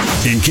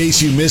In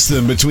case you missed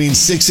them between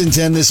 6 and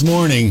 10 this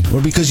morning,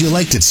 or because you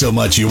liked it so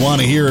much you want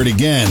to hear it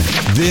again,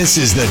 this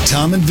is the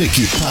Tom and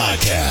Vicki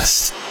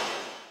Podcast.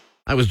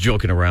 I was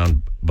joking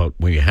around about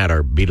when you had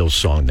our Beatles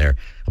song there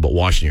about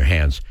washing your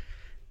hands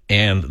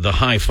and the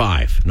high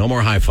five. No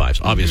more high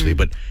fives, obviously,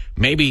 but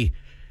maybe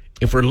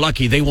if we're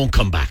lucky, they won't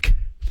come back.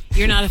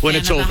 You're not a fan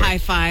of the over. high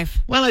five?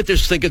 Well, I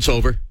just think it's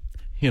over.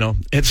 You know,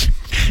 it's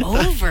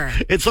over.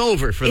 It's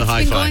over for the high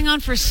five. It's been going on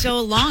for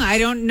so long. I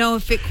don't know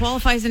if it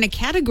qualifies in a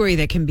category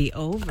that can be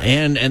over.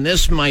 And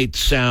this might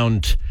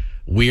sound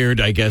weird,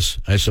 I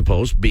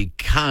suppose,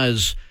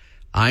 because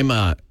I'm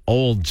a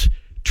old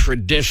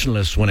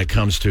traditionalist when it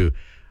comes to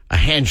a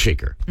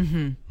handshaker.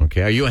 Mm-hmm.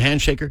 Okay, are you a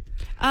handshaker?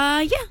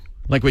 Yeah.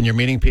 Like when you're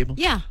meeting people?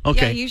 Yeah.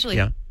 Okay. Yeah, usually.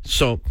 Yeah.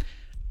 So,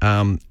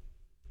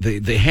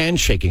 the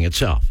handshaking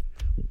itself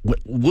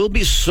will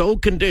be so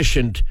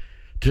conditioned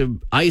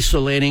to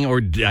isolating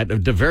or at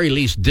the very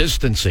least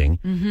distancing.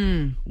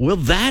 Mm-hmm. Will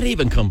that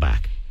even come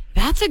back?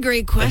 That's a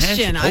great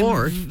question.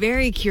 I'm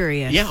very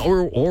curious. Yeah,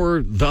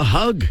 or the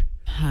hug.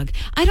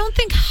 I don't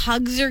think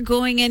hugs are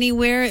going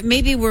anywhere.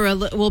 Maybe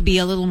we'll be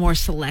a little more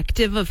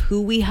selective of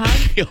who we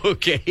hug.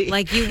 Okay.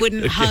 Like you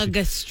wouldn't hug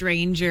a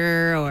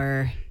stranger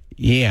or...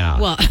 Yeah.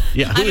 Well,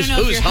 yeah.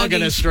 Who's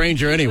hugging a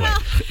stranger anyway?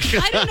 Well,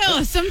 I don't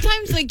know.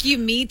 Sometimes, like, you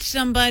meet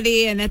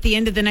somebody, and at the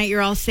end of the night,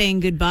 you're all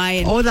saying goodbye.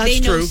 And that's they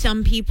know true.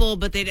 Some people,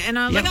 but they and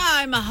I'm like,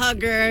 I'm a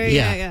hugger.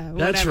 Yeah,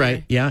 that's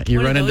right. Yeah, you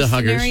run into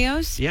huggers.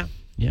 Scenarios? Yeah.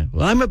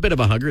 Well, I'm a bit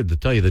of a hugger, to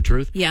tell you the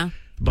truth. Yeah.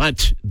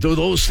 But do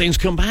those things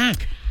come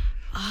back?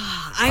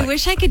 I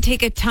wish I could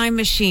take a time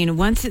machine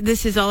once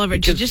this is all over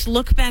to just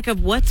look back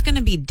of what's going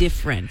to be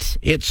different.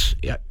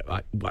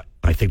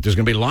 I think there's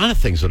going to be a lot of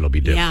things that'll be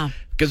different. Yeah.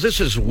 Because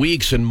this is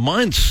weeks and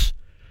months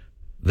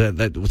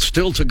that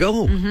still to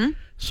go. Mm-hmm.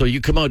 So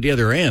you come out the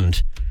other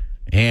end,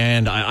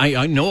 and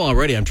I know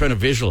already, I'm trying to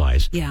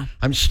visualize. Yeah.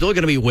 I'm still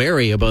going to be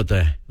wary about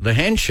the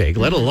handshake,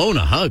 let alone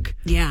a hug.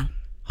 Yeah.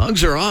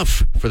 Hugs are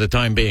off for the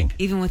time being.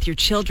 Even with your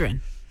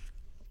children.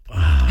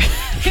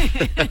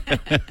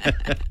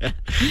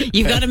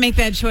 You've got to make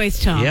that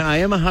choice, Tom. Yeah, I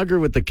am a hugger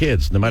with the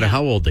kids, no matter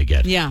how old they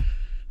get. Yeah.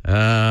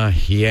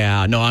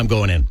 No, I'm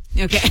going in.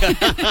 Okay.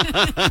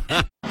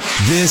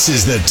 This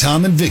is the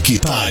Tom and Vicki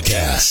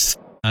Podcast.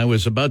 I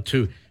was about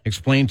to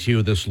explain to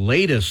you this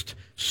latest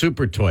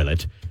super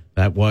toilet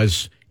that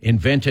was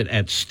invented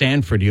at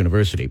Stanford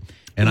University.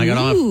 And I got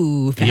off.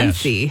 Ooh,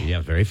 fancy. Yes,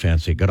 yeah, very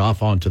fancy. Got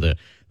off onto the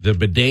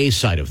bidet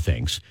side of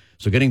things.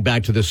 So getting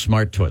back to this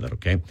smart toilet,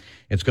 okay?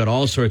 It's got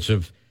all sorts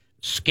of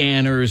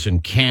scanners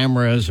and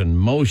cameras and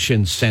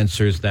motion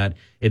sensors that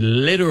it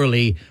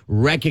literally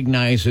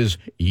recognizes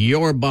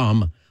your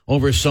bum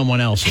over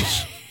someone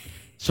else's.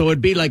 So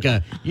it'd be like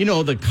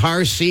the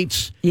car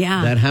seats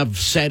that have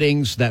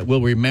settings that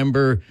will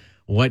remember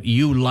what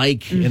you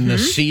like in the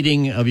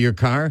seating of your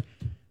car.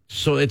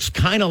 So it's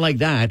kind of like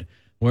that,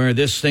 where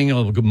this thing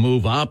will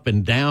move up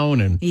and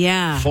down and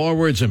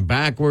forwards and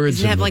backwards.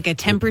 Does it have like a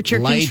temperature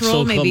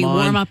control? Maybe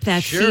warm up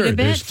that seat a bit?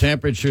 There's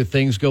temperature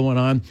things going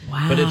on.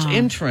 Wow. But it's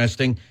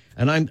interesting.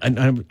 And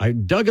I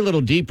dug a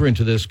little deeper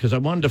into this because I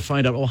wanted to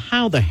find out,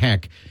 how the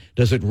heck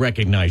does it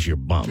recognize your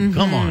bum? Mm-hmm.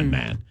 Come on,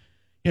 man.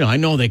 You know, I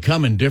know they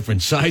come in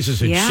different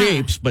sizes and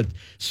shapes, but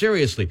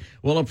seriously.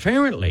 Well,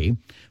 apparently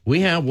we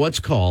have what's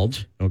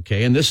called,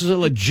 and this is a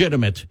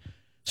legitimate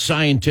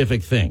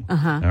scientific thing, all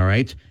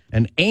right?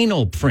 An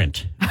anal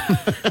print. I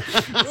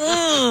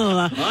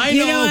know.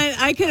 You know what?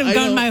 I could have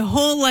gone my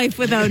whole life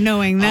without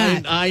knowing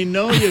that. I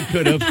know you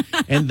could have.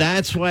 And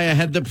that's why I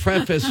had the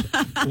preface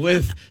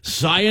with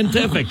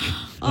scientific. Okay?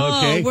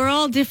 Oh, we're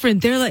all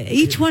different. They're like,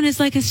 each one is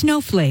like a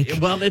snowflake.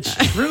 Well, it's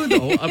true,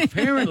 though.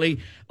 Apparently,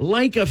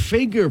 like a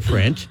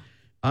fingerprint,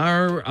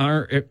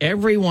 our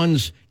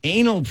everyone's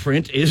anal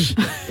print is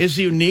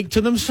unique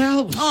to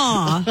themselves.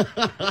 Aw.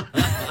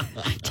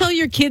 Tell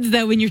your kids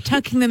that when you're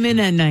tucking them in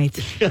at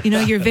night. You know,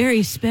 you're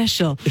very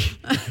special.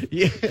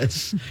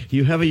 Yes.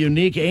 You have a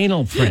unique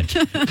anal print.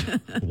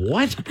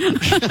 What?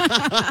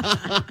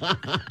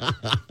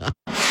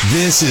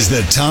 This is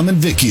the Tom and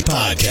Vicki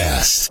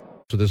Podcast.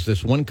 So there's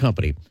this one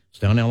company. It's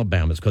down in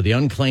Alabama. It's called the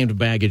Unclaimed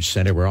Baggage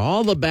Center, where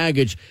all the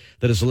baggage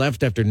that is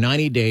left after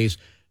 90 days,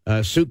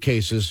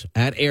 suitcases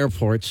at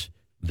airports,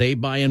 they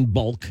buy in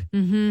bulk,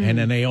 and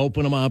then they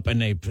open them up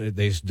and they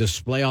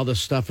display all the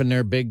stuff in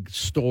their big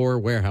store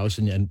warehouse,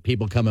 and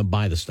people come and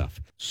buy the stuff.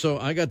 So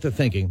I got to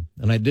thinking,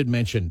 and I did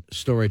mention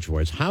Storage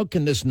Wars. How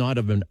can this not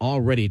have been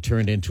already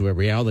turned into a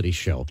reality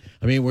show?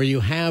 I mean, where you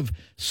have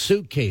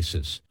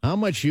suitcases. How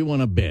much you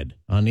want to bid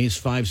on these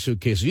 5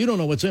 suitcases? You don't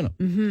know what's in them.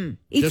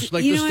 Mm-hmm. Just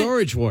like the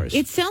Storage Wars.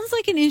 It sounds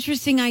like an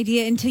interesting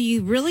idea until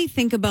you really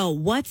think about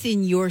what's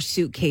in your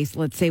suitcase,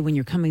 let's say, when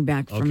you're coming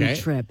back from a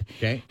trip.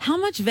 Okay. How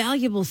much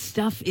valuable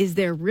stuff stuff is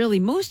there really?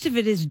 Most of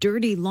it is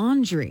dirty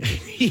laundry.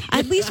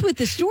 At least with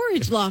the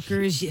storage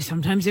lockers,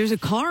 sometimes there's a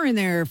car in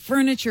there,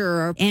 furniture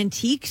or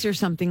antiques or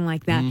something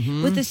like that.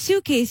 With a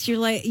suitcase,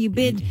 you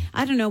bid,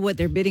 I don't know what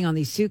they're bidding on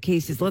these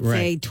suitcases. Let's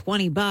say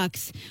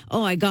 $20.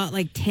 Oh, I got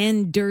like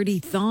 10 dirty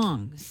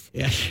thongs.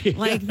 Yeah.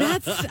 Like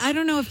I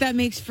don't know if that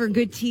makes for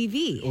good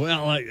TV.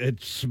 Well,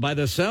 it's by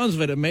the sounds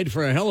of it made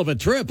for a hell of a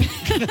trip.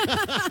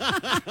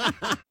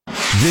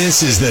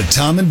 This is the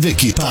Tom and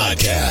Vicki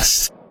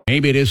podcast.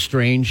 Maybe it is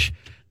strange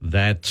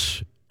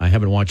that I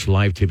haven't watched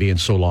live TV in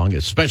so long,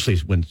 especially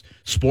when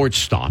sports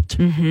stopped.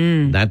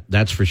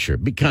 That's for sure.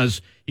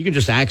 Because you can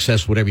just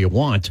access whatever you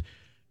want.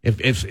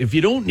 If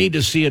you don't need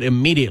to see it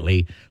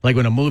immediately, like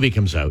when a movie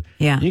comes out,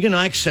 you can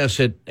access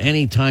it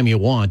anytime you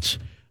want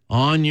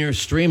on your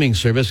streaming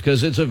service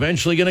because it's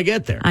eventually going to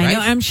get there. I know.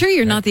 I'm sure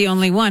you're not the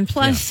only one.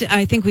 Plus,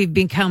 I think we've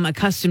become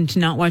accustomed to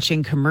not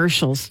watching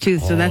commercials, too.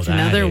 So that's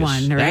another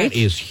one, right? That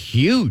is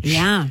huge.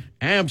 Yeah.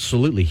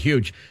 Absolutely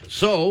huge.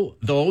 So,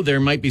 though, there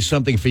might be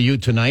something for you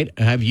tonight.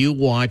 Have you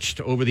watched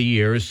over the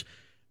years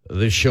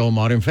the show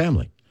Modern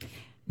Family?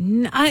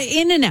 In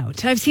and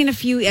out. I've seen a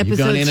few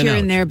episodes here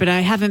and there, but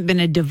I haven't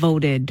been a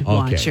devoted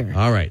watcher.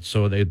 All right.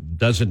 So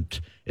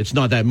it's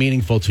not that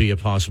meaningful to you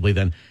possibly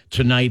then.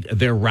 Tonight,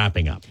 they're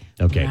wrapping up.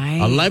 Okay.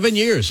 Right. 11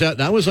 years.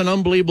 That was an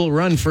unbelievable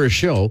run for a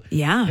show.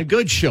 Yeah. A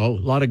good show.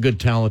 A lot of good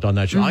talent on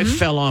that show. I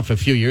fell off a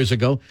few years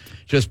ago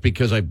just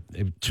because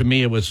to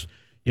me, it was,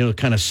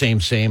 kind of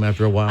same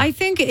after a while. I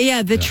think,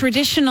 the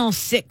traditional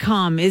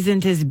sitcom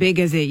isn't as big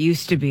as it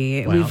used to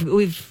be. Well,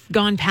 we've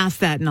gone past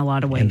that in a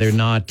lot of ways. And they're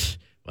not...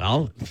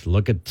 Well,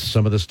 look at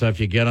some of the stuff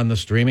you get on the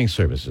streaming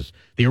services.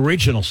 The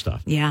original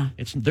stuff. Yeah.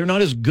 They're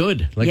not as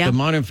good. Like the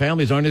Modern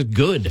Families aren't as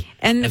good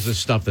as the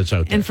stuff that's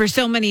out there. And for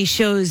so many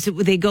shows,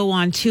 they go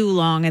on too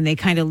long and they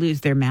kind of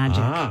lose their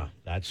magic.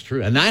 That's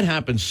true. And that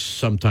happens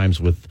sometimes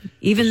with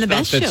even the stuff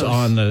best that's shows.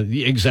 on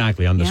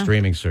the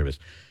streaming service.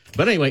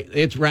 But anyway,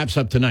 it wraps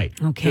up tonight.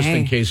 Okay. Just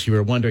in case you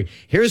were wondering.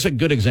 Here's a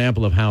good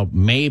example of how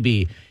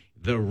maybe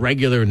the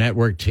regular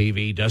network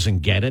TV doesn't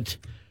get it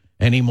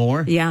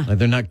anymore. Yeah.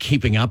 They're not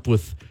keeping up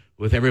with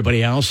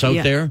everybody else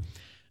out there.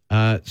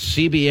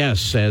 CBS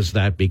says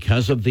that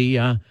because of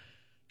the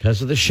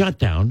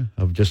shutdown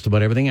of just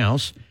about everything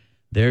else,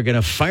 they're going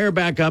to fire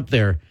back up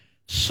their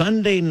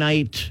Sunday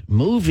night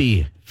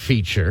movie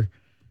feature.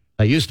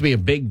 That used to be a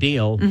big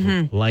deal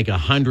like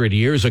 100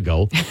 years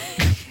ago.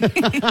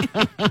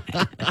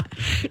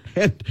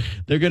 And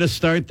they're going to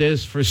start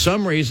this. For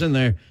some reason,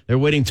 they're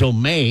waiting till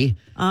May.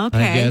 Okay.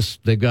 I guess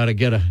they've got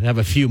to have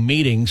a few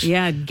meetings.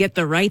 Yeah, get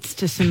the rights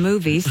to some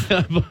movies.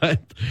 But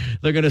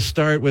they're going to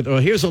start with,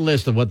 here's a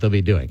list of what they'll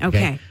be doing.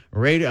 Okay.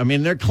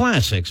 They're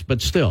classics,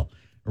 but still.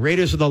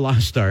 Raiders of the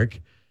Lost Ark.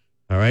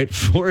 All right.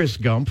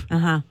 Forrest Gump.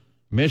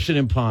 Mission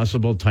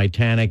Impossible,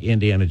 Titanic,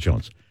 Indiana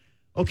Jones.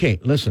 Okay,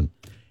 listen.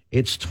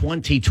 It's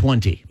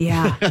 2020.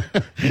 Yeah.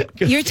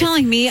 You're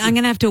telling me I'm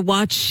going to have to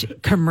watch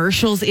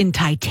commercials in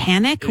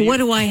Titanic? What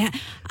do I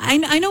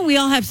I know we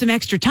all have some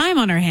extra time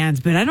on our hands,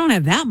 but I don't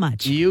have that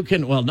much. You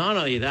can, well, not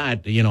only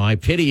that, I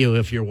pity you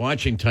if you're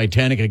watching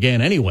Titanic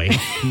again anyway,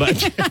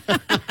 but...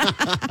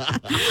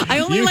 I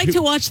only like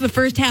to watch the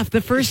first half,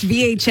 the first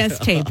VHS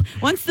tape.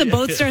 Once the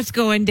boat starts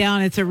going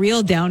down, it's a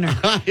real downer.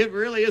 It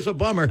really is a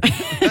bummer.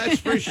 That's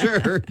for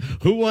sure.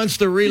 Who wants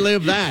to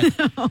relive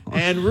that? No.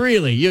 And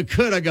really, you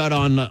could have got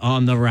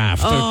on the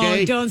raft,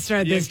 okay? Oh, don't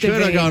start this debate. You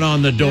could have got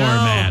on the door,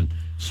 man.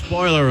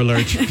 Spoiler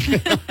alert.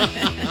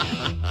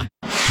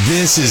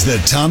 This is the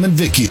Tom and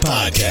Vicki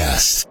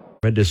podcast.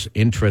 Read this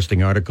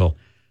interesting article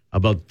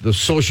about the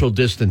social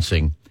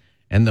distancing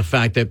and the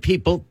fact that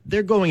people,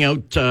 they're going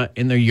out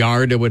in their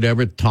yard or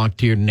whatever, talk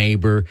to your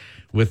neighbor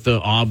with the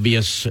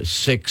obvious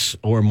 6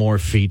 or more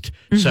feet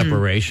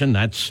separation.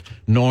 That's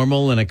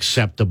normal and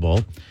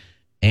acceptable.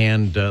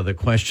 And the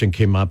question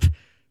came up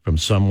from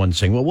someone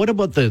saying, well, what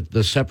about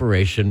the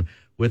separation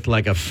with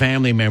like a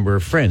family member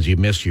or friends? You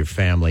miss your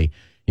family.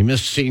 You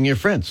miss seeing your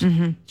friends.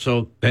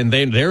 So, and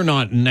they're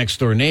not next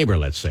door neighbor,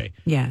 let's say.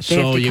 Yeah.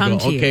 So you go,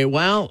 okay,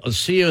 well, I'll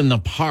see you in the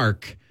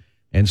park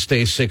and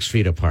stay 6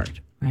 feet apart.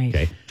 Right.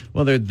 Okay.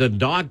 Well, the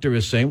doctor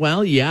is saying,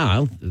 well,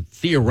 yeah,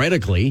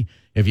 theoretically,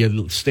 if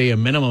you stay a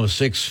minimum of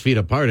 6 feet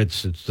apart,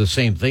 it's the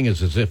same thing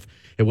as if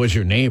it was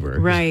your neighbor.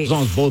 Right. As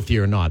long as both of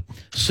you are not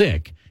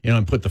sick,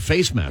 and put the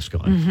face mask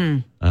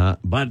on.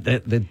 But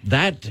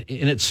that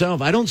in itself,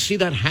 I don't see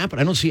that happen.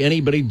 I don't see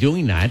anybody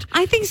doing that.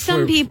 I think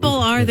some people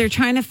are. They're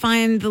trying to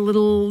find the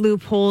little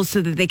loopholes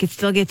so that they could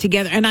still get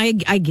together. And I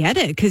get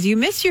it, because you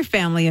miss your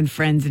family and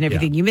friends and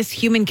everything. Yeah. You miss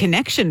human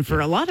connection for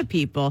a lot of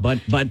people.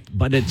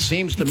 But it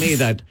seems to me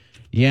that,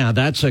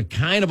 that's a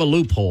kind of a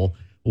loophole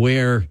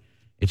where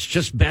it's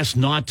just best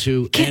not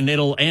to, and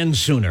it'll end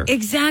sooner.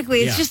 Exactly.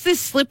 It's just this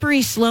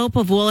slippery slope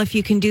of, well, if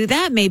you can do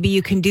that, maybe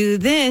you can do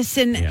this.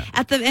 And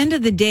at the end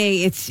of the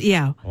day, it's,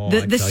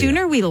 the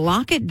sooner we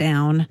lock it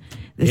down,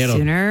 the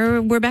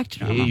sooner we're back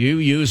to normal. You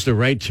use the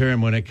right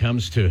term when it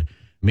comes to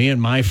me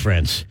and my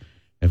friends.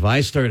 If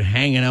I start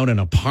hanging out in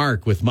a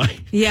park with my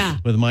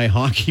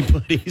hockey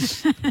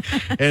buddies,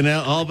 and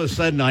all of a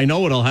sudden I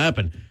know what'll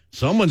happen.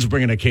 Someone's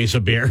bringing a case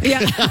of beer. Yeah.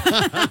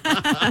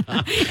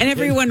 And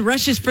everyone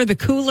rushes for the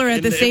cooler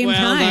at the same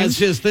time. That's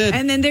just it.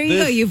 And then there you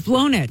go. You've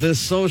blown it. The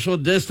social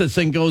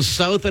distancing goes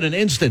south in an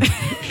instant.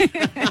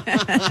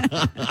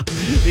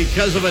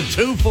 Because of a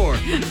 2-4.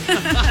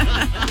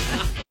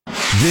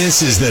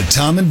 This is the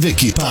Tom and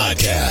Vicki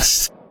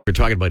Podcast. We're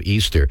talking about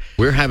Easter.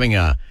 We're having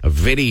a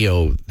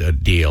video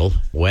deal,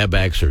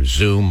 WebEx or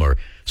Zoom or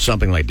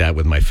something like that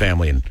with my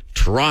family in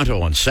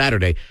Toronto on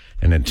Saturday,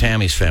 and then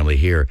Tammy's family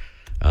here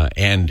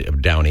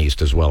and down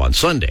east as well on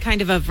Sunday.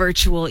 Kind of a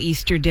virtual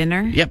Easter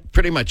dinner. Yep,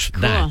 pretty much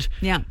Cool. that.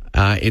 Yeah.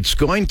 It's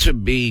going to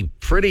be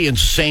pretty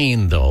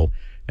insane, though,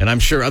 and I'm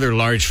sure other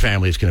large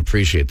families can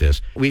appreciate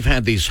this. We've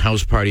had these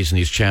house parties and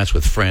these chats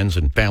with friends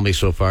and family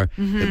so far.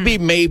 It'd be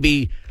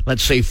maybe,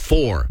 let's say,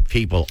 4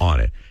 people on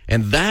it.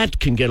 And that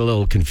can get a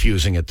little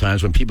confusing at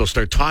times when people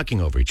start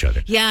talking over each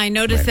other. Yeah, I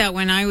noticed that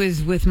when I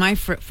was with my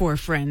 4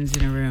 friends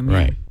in a room.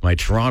 Right. Yeah. My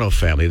Toronto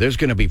family, there's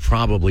going to be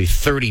probably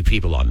 30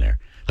 people on there.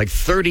 Like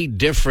 30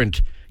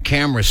 different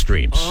camera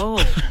streams.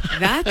 Oh,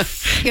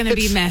 that's going to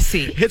be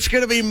messy. It's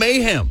going to be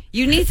mayhem.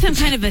 You need some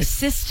kind of a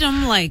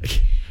system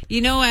like... You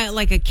know, at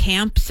like a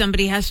camp,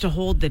 somebody has to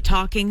hold the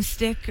talking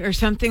stick or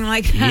something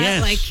like that.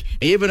 Yes. Like,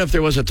 even if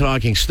there was a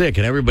talking stick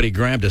and everybody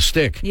grabbed a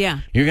stick, Yeah.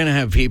 you're going to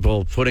have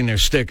people putting their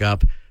stick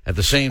up at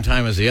the same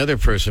time as the other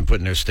person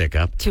putting their stick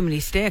up. too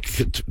many sticks.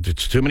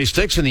 It's too many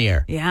sticks in the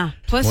air. Yeah.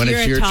 Plus, When you're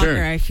it's a your talker.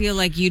 turn. I feel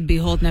like you'd be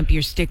holding up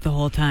your stick the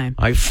whole time.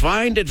 I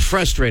find it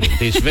frustrating,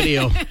 these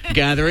video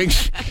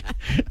gatherings.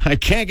 I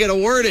can't get a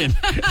word in.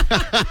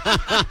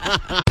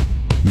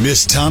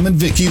 Miss Tom and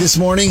Vicki this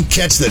morning?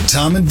 Catch the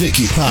Tom and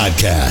Vicki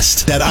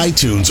Podcast at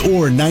iTunes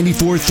or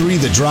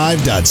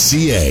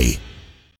 943thedrive.ca.